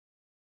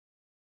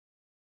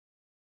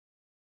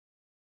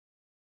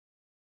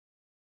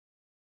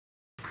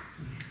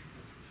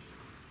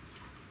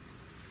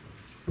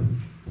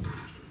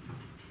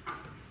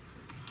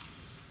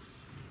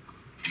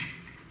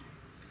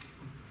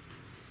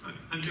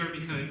I'm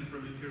Jeremy Cohen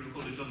from Imperial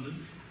College London.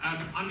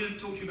 I'm going to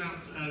talk to you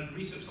about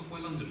Research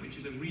Software London, which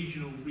is a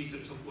regional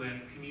research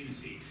software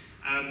community.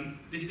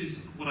 This is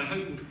what I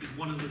hope is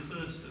one of the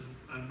first of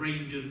a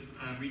range of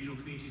regional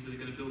communities that are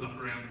going to build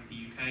up around the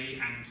UK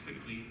and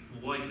hopefully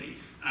more widely,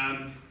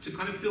 to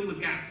kind of fill the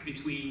gap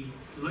between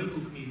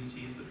local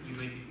communities that you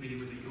may be familiar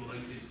with at your local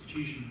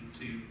institution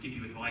to give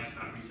you advice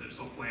about research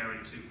software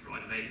and to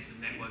provide events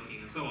and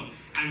networking and so on,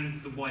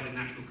 and the wider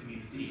national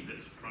community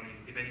that's running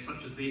events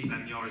such as this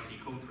and the RSE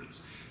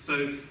conference.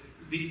 So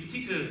this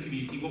particular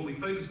community, what we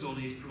focused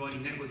on is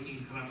providing networking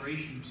and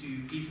collaboration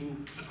to people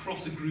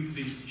across a group of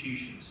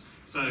institutions.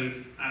 So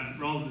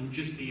rather than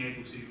just being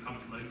able to come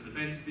to local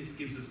events, this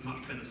gives us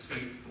much better scope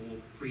for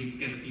bringing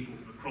together people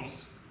from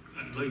across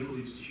local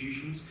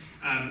institutions.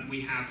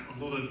 We have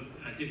a lot of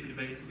different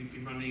events that we've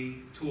been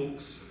running,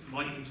 talks,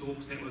 lightning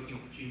talks, networking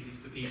opportunities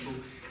for people,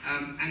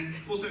 and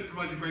also it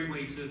provides a great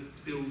way to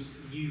build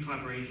new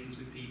collaborations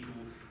with people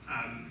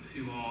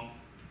who are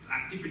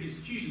at different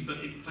institutions,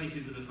 but in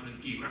places that are kind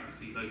of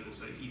geographically local,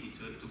 so it's easy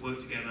to work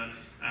together,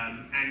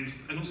 and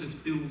also to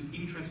build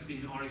interest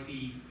in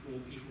RSE for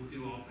people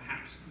who are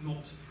perhaps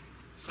not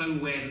so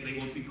aware that they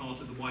want to be part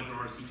of the wider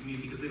RSE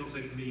community because they're not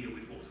so familiar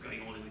with what's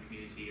going on in the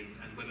community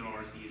and whether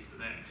RSE is for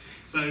them.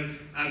 So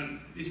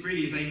this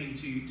really is aiming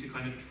to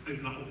kind of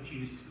open up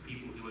opportunities for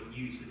people who are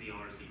new to the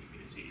RSE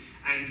community.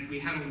 And we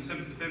had on the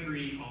 7th of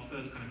February our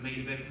first kind of main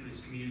event for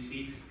this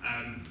community.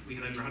 We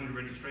had over 100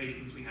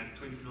 registrations, we had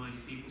 29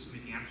 people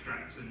submitting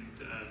abstracts and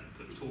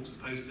talks and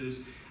posters,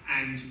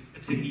 and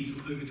attendees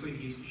from over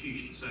 20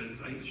 institutions. So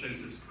I think it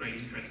shows us great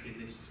interest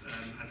in this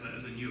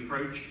as a new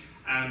approach.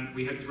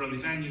 We hope to run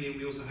this annually, and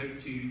we also hope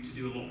to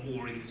do a lot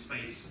more in this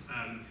space,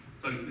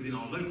 both within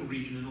our local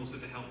region and also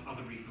to help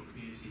other regional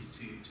communities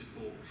to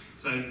form.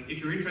 So if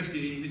you're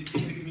interested in this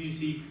particular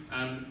community,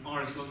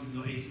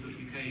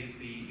 RSLondon.ac.uk is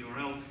the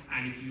URL,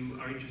 and if you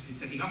are interested in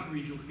setting up a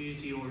regional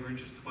community or you're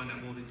interested to find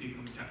out more, then do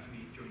come and chat to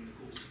me during the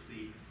course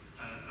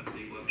of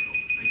the workshop.